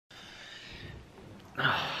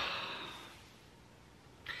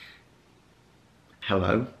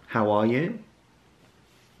Hello, how are you?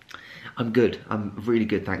 I'm good, I'm really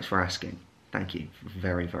good, thanks for asking. Thank you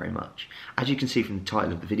very, very much. As you can see from the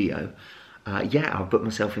title of the video, yeah, I've booked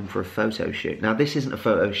myself in for a photo shoot. Now this isn't a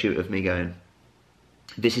photo shoot of me going,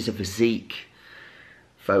 this is a physique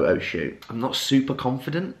photo shoot. I'm not super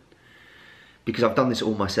confident because I've done this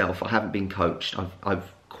all myself. I haven't been coached.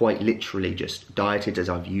 I've quite literally just dieted as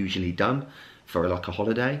I've usually done for like a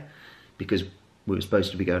holiday, because we were supposed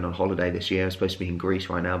to be going on holiday this year. I was supposed to be in Greece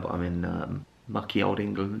right now, but I'm in mucky old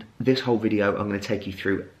England. This whole video, I'm going to take you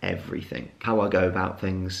through everything, how I go about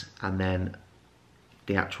things, and then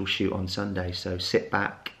the actual shoot on Sunday. So sit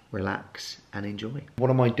back, relax, and enjoy. What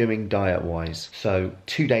am I doing diet-wise? So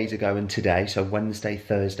 2 days ago and today, so Wednesday,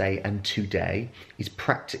 Thursday, and today is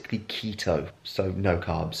practically keto. So no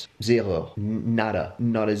carbs, zero, nada,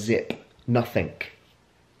 not a zip, nothing.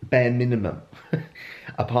 Bare minimum,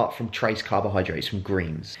 apart from trace carbohydrates from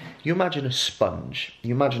greens. You imagine a sponge,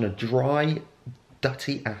 you imagine a dry,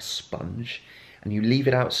 dirty ass sponge, and you leave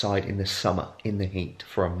it outside in the summer, in the heat,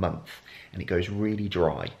 for a month, and it goes really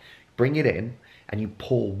dry. Bring it in, and you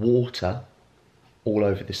pour water all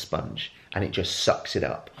over the sponge, and it just sucks it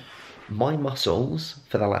up. My muscles,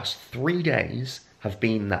 for the last 3 days, have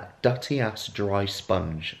been that dirty ass dry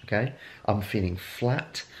sponge, okay? I'm feeling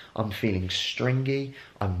flat, I'm feeling stringy,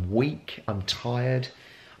 I'm weak, I'm tired,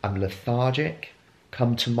 I'm lethargic.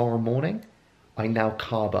 Come tomorrow morning, I now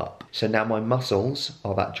carb up. So now my muscles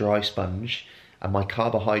are that dry sponge, and my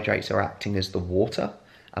carbohydrates are acting as the water,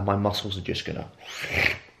 and my muscles are just gonna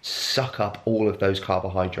suck up all of those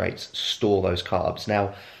carbohydrates, store those carbs.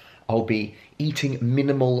 Now, I'll be eating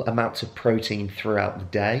minimal amounts of protein throughout the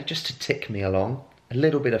day, just to tick me along. A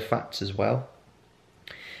little bit of fats as well,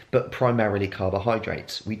 but primarily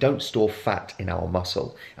carbohydrates. We don't store fat in our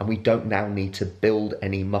muscle, and we don't now need to build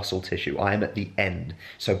any muscle tissue. I am at the end,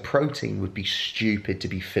 so protein would be stupid to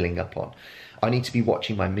be filling up on. I need to be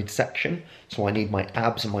watching my midsection, so I need my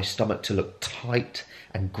abs and my stomach to look tight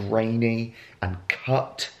and grainy and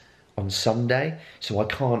cut on Sunday, so I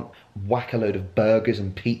can't whack a load of burgers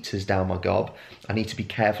and pizzas down my gob. I need to be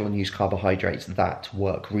careful and use carbohydrates that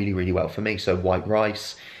work really, really well for me. So white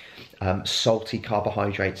rice, salty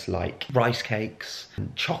carbohydrates like rice cakes,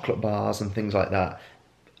 and chocolate bars and things like that.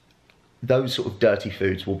 Those sort of dirty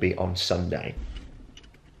foods will be on Sunday.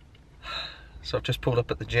 So I've just pulled up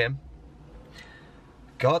at the gym.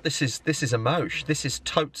 God, this is emosh. This is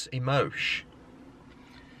totes emosh.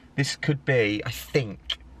 This could be, I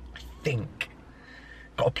think,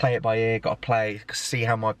 got to play it by ear, got to see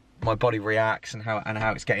how my body reacts and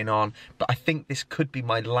how it's getting on. But I think this could be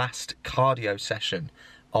my last cardio session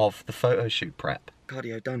of the photo shoot prep.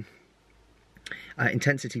 Cardio done.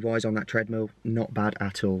 Intensity-wise on that treadmill, not bad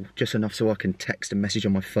at all. Just enough so I can text and message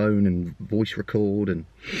on my phone and voice record,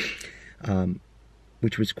 and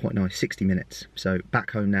which was quite nice, 60 minutes. So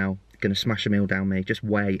back home now, gonna smash a meal down me, just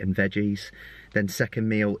whey and veggies. Then second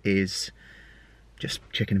meal is just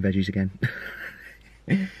chicken and veggies again.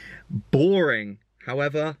 Boring.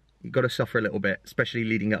 However, you've got to suffer a little bit, especially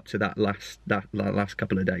leading up to that last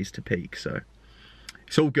couple of days to peak. So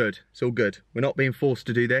it's all good. It's all good. We're not being forced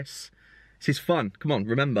to do this. This is fun. Come on,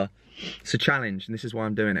 remember, it's a challenge, and this is why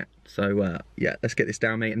I'm doing it. So yeah, let's get this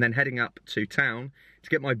down, mate, and then heading up to town to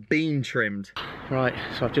get my bean trimmed. Right,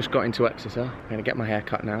 so I've just got into Exeter. I'm gonna get my hair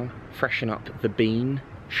cut now, freshen up the bean,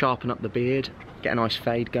 sharpen up the beard, get a nice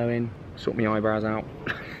fade going, sort my eyebrows out.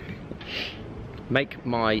 make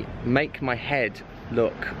my head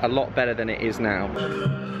look a lot better than it is now.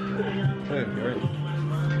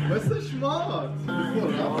 What's the schmuck?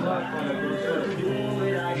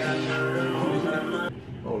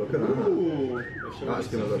 Oh, look at that. Ooh. That's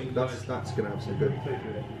gonna look. That's gonna have some good.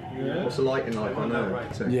 Yeah. What's the lighting like? I know.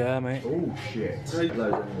 Yeah, mate. Oh shit.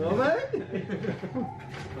 Oh, mate.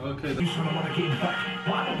 Okay.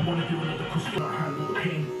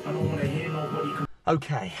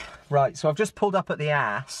 Okay, right, so I've just pulled up at the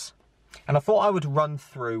ass, and I thought I would run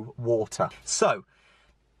through water. So,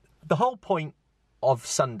 the whole point of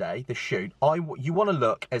Sunday, the shoot, you want to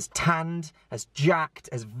look as tanned, as jacked,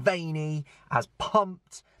 as veiny, as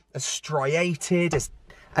pumped, as striated,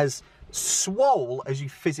 as swole as you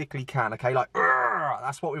physically can, okay? Like,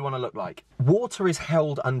 that's what we want to look like. Water is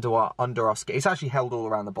held under our skin. It's actually held all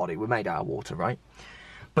around the body. We're made out of water, right?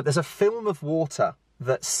 But there's a film of water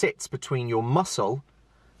that sits between your muscle,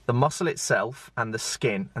 the muscle itself, and the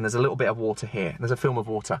skin, and there's a little bit of water here. There's a film of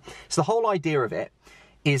water. So the whole idea of it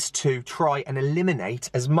is to try and eliminate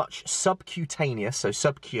as much subcutaneous, so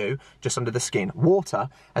sub-Q, just under the skin, water,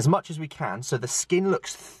 as much as we can, so the skin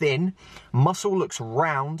looks thin, muscle looks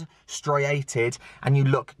round, striated, and you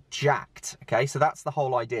look jacked, okay? So that's the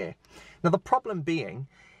whole idea. Now the problem being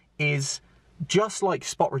is, just like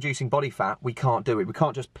spot reducing body fat, we can't do it. We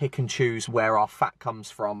can't just pick and choose where our fat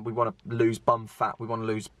comes from. We want to lose bum fat, we want to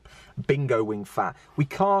lose bingo wing fat. We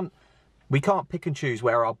can't pick and choose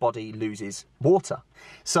where our body loses water.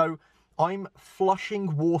 So I'm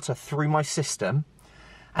flushing water through my system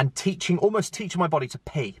and almost teaching my body to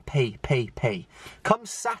pee. Come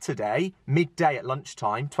Saturday, midday at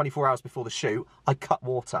lunchtime, 24 hours before the shoot, I cut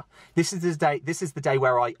water. This is the day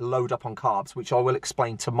where I load up on carbs, which I will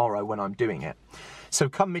explain tomorrow when I'm doing it. So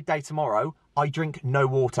come midday tomorrow, I drink no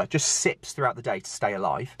water, just sips throughout the day to stay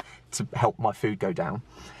alive, to help my food go down.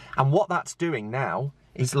 And what that's doing now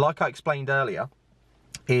is, like I explained earlier,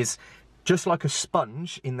 is just like a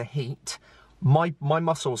sponge in the heat. My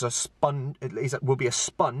muscles will be a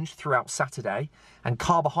sponge throughout Saturday, and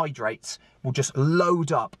carbohydrates will just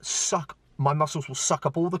load up, my muscles will suck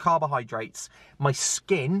up all the carbohydrates. My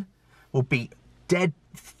skin will be dead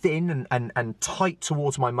thin and tight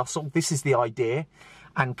towards my muscle. This is the idea.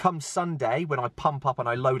 And come Sunday, when I pump up and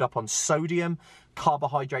I load up on sodium,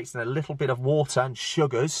 carbohydrates and a little bit of water and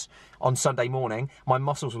sugars on Sunday morning, my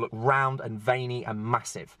muscles will look round and veiny and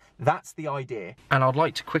massive. That's the idea. And I'd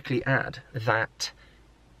like to quickly add that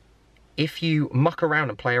if you muck around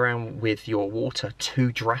and play around with your water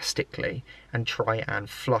too drastically and try and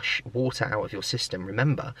flush water out of your system,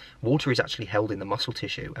 remember, water is actually held in the muscle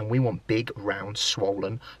tissue, and we want big, round,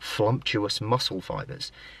 swollen, flumptuous muscle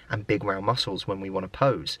fibers and big, round muscles when we want to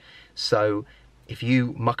pose. So if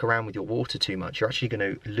you muck around with your water too much, you're actually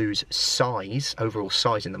going to lose size, overall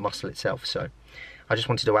size in the muscle itself. So I just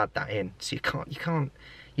wanted to add that in. So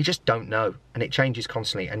you just don't know, and it changes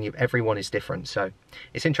constantly, and everyone is different. So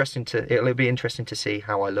it's interesting it'll be interesting to see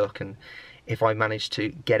how I look and if I manage to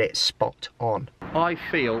get it spot on. I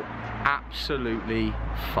feel absolutely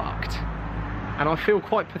fucked, and I feel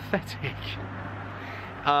quite pathetic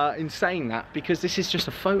in saying that, because this is just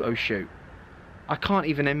a photo shoot. I can't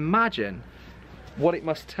even imagine what it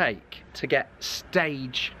must take to get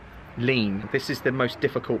stage lean. This is the most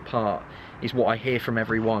difficult part, is what I hear from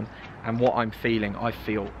everyone and what I'm feeling. I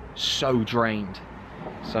feel so drained.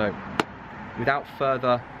 So without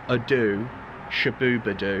further ado,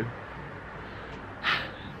 shaboobadoo,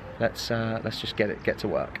 let's just get to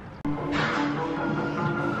work.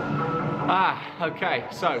 Okay,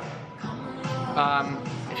 so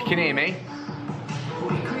if you can hear me,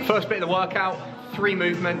 first bit of the workout, 3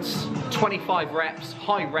 movements, 25 reps,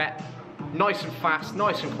 high rep, nice and fast,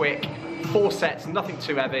 nice and quick, 4 sets, nothing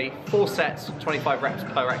too heavy, 4 sets, 25 reps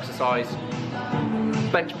per exercise,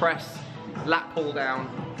 bench press, lat pull down,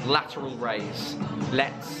 lateral raise.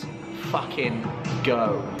 Let's fucking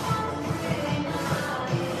go.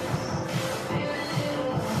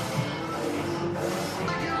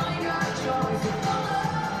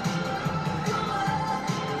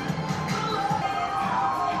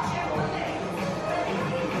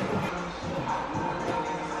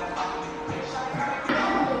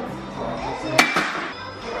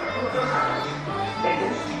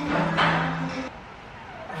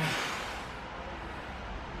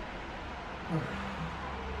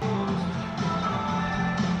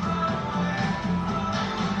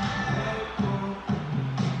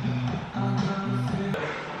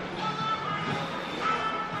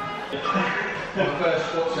 The first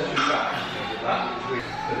squat session back,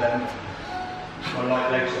 but then my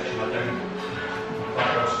light leg session, I don't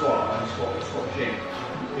squat, I squat gym.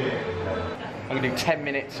 I'm going to do 10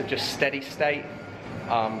 minutes of just steady state,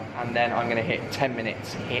 and then I'm going to hit 10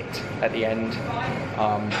 minutes hit at the end,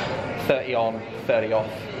 30 on, 30 off,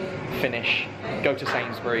 finish, go to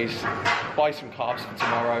Sainsbury's, buy some carbs for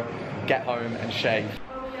tomorrow, get home and shave.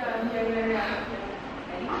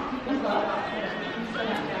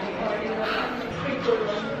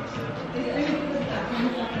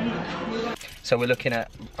 So we're looking at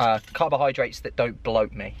carbohydrates that don't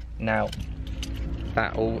bloat me. Now,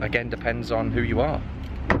 that all again depends on who you are,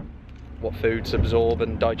 what foods absorb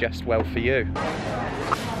and digest well for you.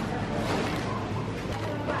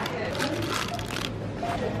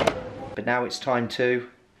 But now it's time to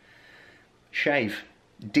shave,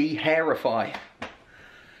 de-hairify,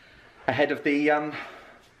 ahead of the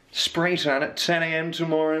spray tan at 10 AM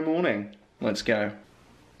tomorrow morning. Let's go.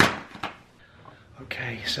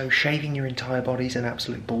 Okay, so shaving your entire body is an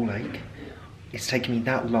absolute ball ache. It's taken me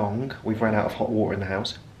that long. We've run out of hot water in the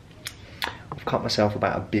house. I've cut myself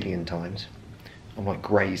about 1 billion times. I'm like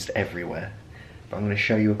grazed everywhere. But I'm going to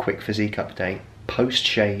show you a quick physique update.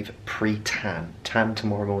 Post-shave, pre-tan. Tan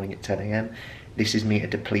tomorrow morning at 10 AM. This is me at a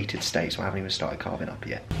depleted state, so I haven't even started carving up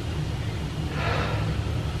yet.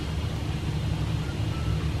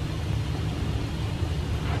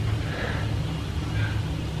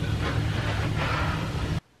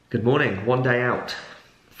 Good morning, one day out.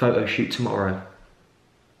 Photo shoot tomorrow.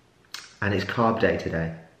 And it's carb day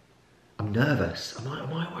today. I'm nervous.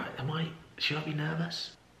 Should I be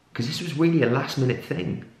nervous? Because this was really a last minute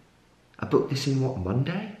thing. I booked this in what,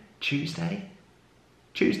 Monday? Tuesday?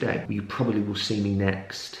 Tuesday. You probably will see me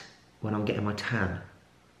next when I'm getting my tan.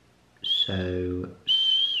 So,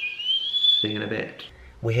 see you in a bit.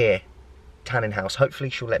 We're here, tanning house. Hopefully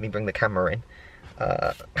she'll let me bring the camera in.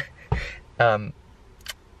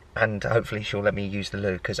 And hopefully she'll let me use the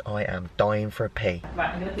loo because I am dying for a pee. Right,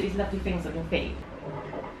 I'm going to put these lovely things on your feet.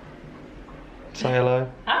 Say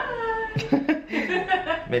hello.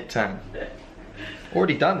 Hi! Mid-tan.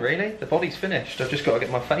 Already done, really. The body's finished. I've just got to get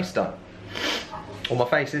my face done. Well, my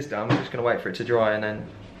face is done. I'm just going to wait for it to dry and then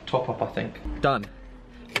top up, I think. Done.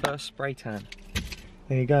 First spray tan.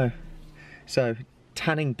 There you go. So,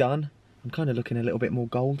 tanning done. I'm kind of looking a little bit more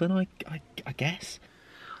golden, I guess.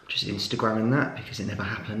 I'm just Instagramming that because it never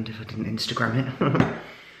happened if I didn't Instagram it.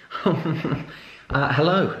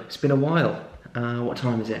 Hello. It's been a while. What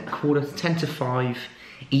time is it? 10 to 5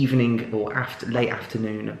 evening or late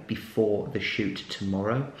afternoon before the shoot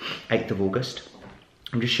tomorrow, 8th of August.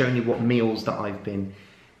 I'm just showing you what meals that I've been,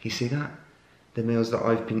 you see that? The meals that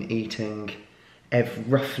I've been eating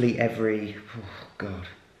roughly every, oh God,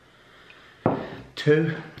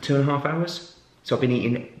 2.5 hours. So I've been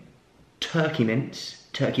eating turkey mince,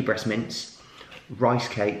 turkey breast mince, rice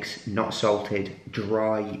cakes, not salted,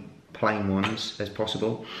 dry, plain ones as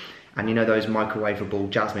possible. And you know those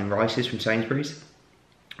microwavable jasmine rices from Sainsbury's?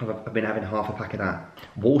 I've been having half a pack of that.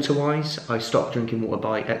 Water-wise, I stopped drinking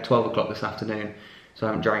water at 12 o'clock this afternoon, so I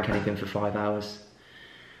haven't drank anything for 5 hours.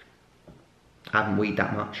 I haven't weed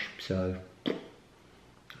that much, so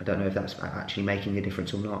I don't know if that's actually making a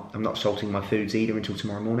difference or not. I'm not salting my foods either until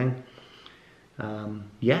tomorrow morning.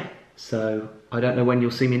 Yeah, so I don't know when you'll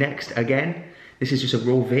see me next again. This is just a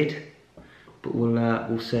raw vid, but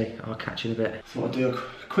we'll see. I'll catch you in a bit. Thought I'd do a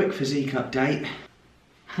quick physique update.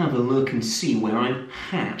 Have a look and see where I'm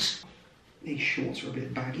at. These shorts are a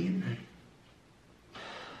bit baggy, aren't they?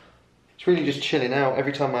 It's really just chilling out.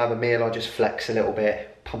 Every time I have a meal, I just flex a little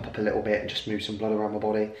bit, pump up a little bit, and just move some blood around my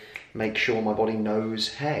body. Make sure my body knows,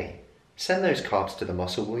 hey, send those carbs to the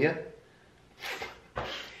muscle, will you?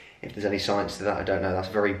 If there's any science to that, I don't know. That's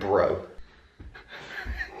very bro.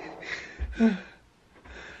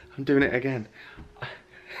 I'm doing it again.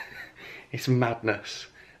 It's madness.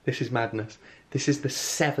 This is madness. This is the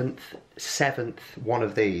seventh one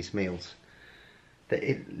of these meals.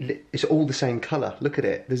 It's all the same colour. Look at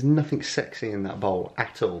it. There's nothing sexy in that bowl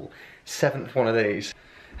at all. 7th one of these.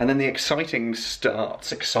 And then the exciting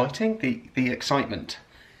starts. Exciting? The excitement.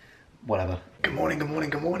 Whatever. Good morning, good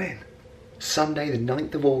morning, good morning. Sunday the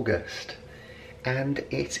 9th of August. And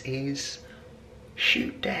it is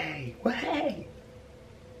shoot day. Way!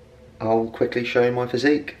 I'll quickly show you my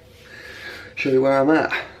physique. Show you where I'm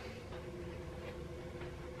at.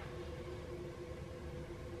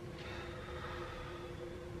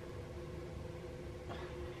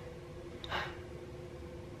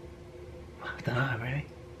 I don't know, really.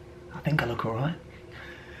 I think I look alright.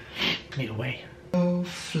 Need a wee. Oh,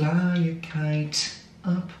 fly a kite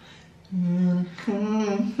up. Look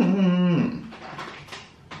at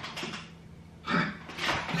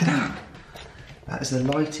that. That is the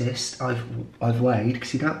lightest I've weighed.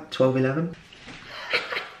 See that? 12.11.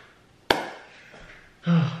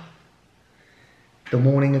 The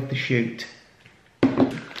morning of the shoot.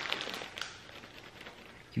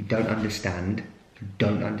 You don't understand. You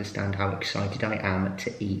don't understand how excited I am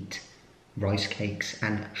to eat rice cakes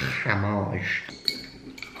and fromage.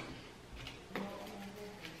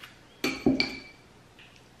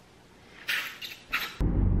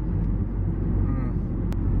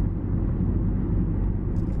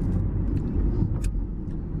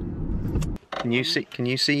 Can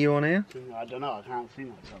you see you on here? I don't know, I can't see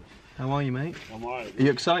myself. How are you, mate? I'm alright. Are you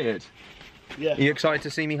excited? Yeah. Are you excited to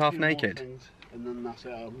see me half naked? Things, and then that's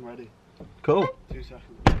it, I'm ready. Cool. 2 seconds.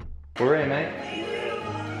 We're here, mate.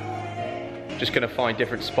 Just gonna find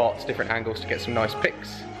different spots, different angles to get some nice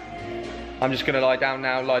pics. I'm just gonna lie down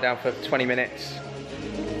now, lie down for 20 minutes,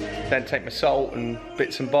 then take my salt and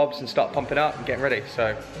bits and bobs and start pumping up and getting ready.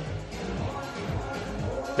 So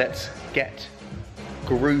let's get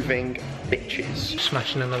grooving, bitches.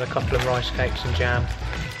 Smashing another couple of rice cakes and jam.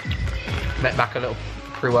 Met back a little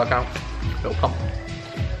pre-workout, little pump.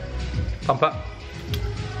 Pump up.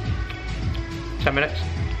 10 minutes.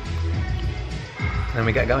 Then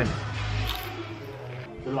we get going.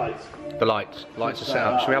 The lights. The lights. Lights are set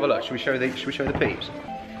up. Should we have a look? Should we show the peeps?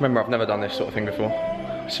 Remember, I've never done this sort of thing before.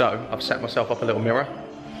 So I've set myself up a little mirror,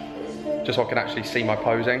 just so I can actually see my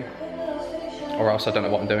posing. or else I don't know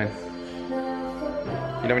what I'm doing.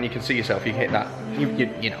 You know when you can see yourself, you hit that, you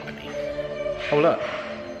know what I mean. Oh look,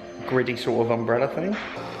 gritty sort of umbrella thing.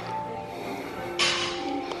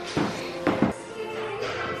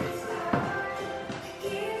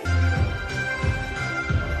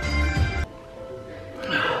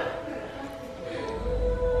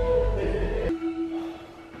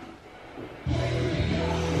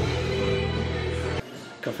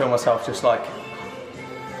 I can feel myself just like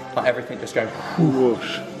everything just going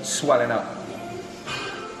whoosh, swelling up.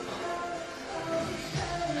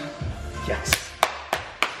 Yes.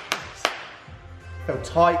 I feel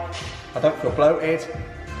tight. I don't feel bloated.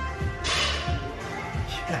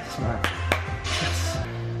 Yes, man. Yes.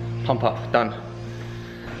 Pump up, done.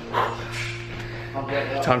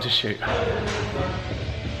 Time to shoot.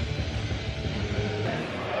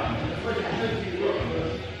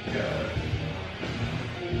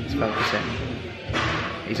 He's focusing.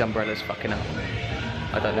 His umbrella's fucking up.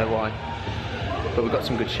 I don't know why. But we've got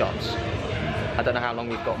some good shots. I don't know how long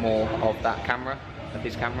we've got more of that camera, of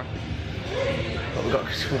his camera. But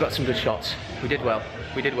we've got some good shots. We did well.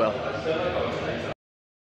 We did well.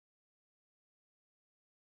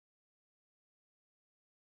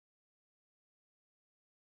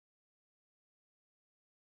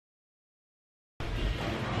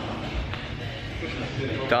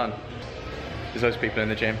 Done. There's those people in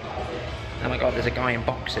the gym. Oh my god, there's a guy in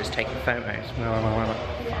boxers taking photos.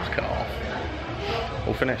 Fuck it off.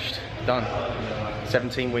 All finished. Done.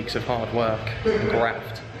 17 weeks of hard work and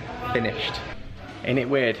graft. Finished. Isn't it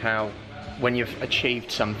weird how when you've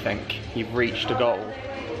achieved something, you've reached a goal,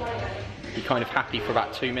 you're kind of happy for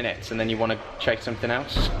about 2 minutes and then you want to chase something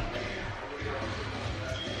else?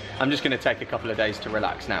 I'm just going to take a couple of days to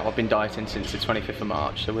relax now. I've been dieting since the 25th of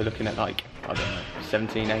March, so we're looking at like, I don't know,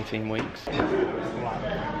 17, 18 weeks. So good.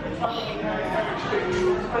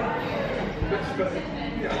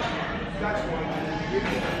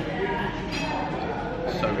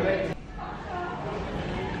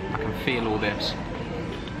 I can feel all this.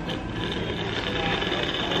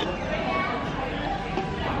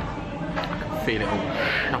 I can feel it all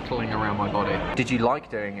shuttling around my body. Did you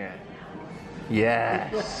like doing it?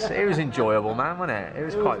 Yes, it was enjoyable, man, wasn't it? It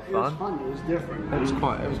was quite fun. It was fun. It was different. It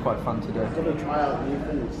was quite fun to do. You've got to try out new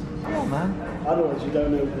things. Come on, man. Otherwise, you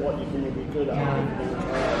don't know what you're going to be good at. Yeah. You're going to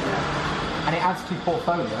try out. And it adds to your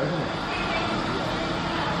portfolio, doesn't it?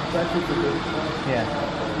 Definitely good.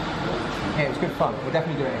 Yeah, it was good fun. We'll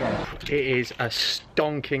definitely do it again. It is a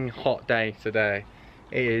stonking hot day today.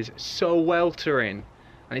 It is so weltering,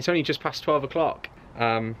 and it's only just past 12 o'clock.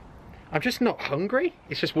 I'm just not hungry.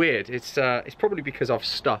 It's just weird. It's probably because I've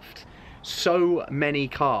stuffed so many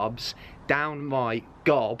carbs down my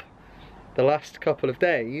gob the last couple of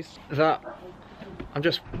days that I'm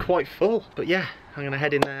just quite full. But yeah, I'm gonna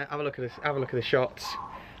head in there, have a look at the shots,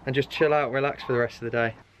 and just chill out, relax for the rest of the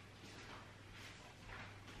day.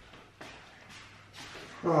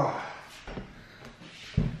 Oh.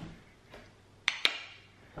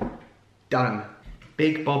 Done.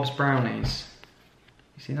 Big Bob's brownies.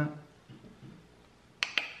 You see that?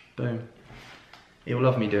 Boom. He'll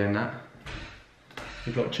love me doing that.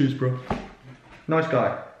 You've got to choose, bro. Nice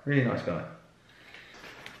guy. Really nice guy.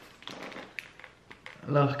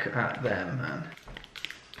 Look at them, man.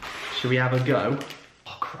 Should we have a go?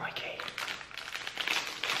 Oh, crikey.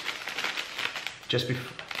 Just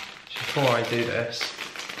before I do this, I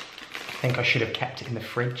think I should have kept it in the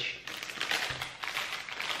fridge.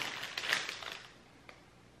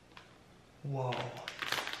 Whoa.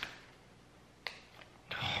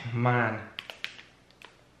 Oh, man.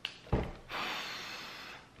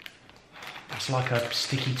 That's like a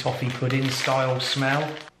sticky toffee pudding style smell.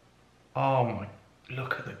 Oh my,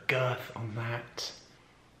 look at the girth on that.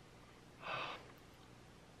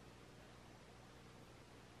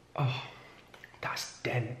 Oh, that's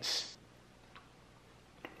dense.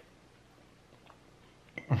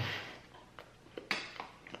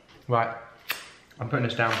 Right, I'm putting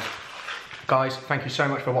this down. Guys, thank you so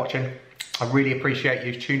much for watching. I really appreciate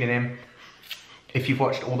you tuning in. If you've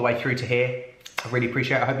watched all the way through to here, I really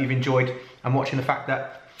appreciate it. I hope you've enjoyed and watching the fact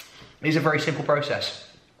that it is a very simple process.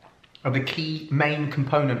 And the key main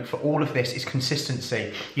component for all of this is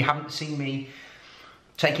consistency. You haven't seen me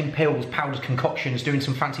taking pills, powders, concoctions, doing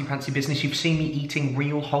some fancy business. You've seen me eating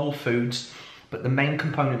real whole foods. But the main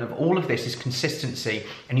component of all of this is consistency.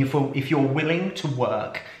 And if you're willing to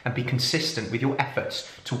work and be consistent with your efforts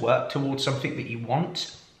to work towards something that you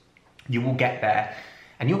want, you will get there.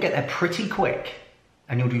 And you'll get there pretty quick.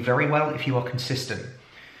 And you'll do very well if you are consistent.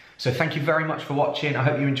 So thank you very much for watching. I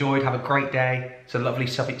hope you enjoyed. Have a great day. It's a lovely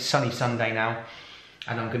sunny Sunday now.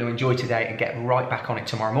 And I'm going to enjoy today and get right back on it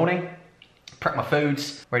tomorrow morning. prep my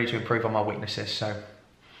foods, ready to improve on my weaknesses. So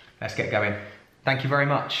let's get going. Thank you very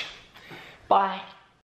much. Bye.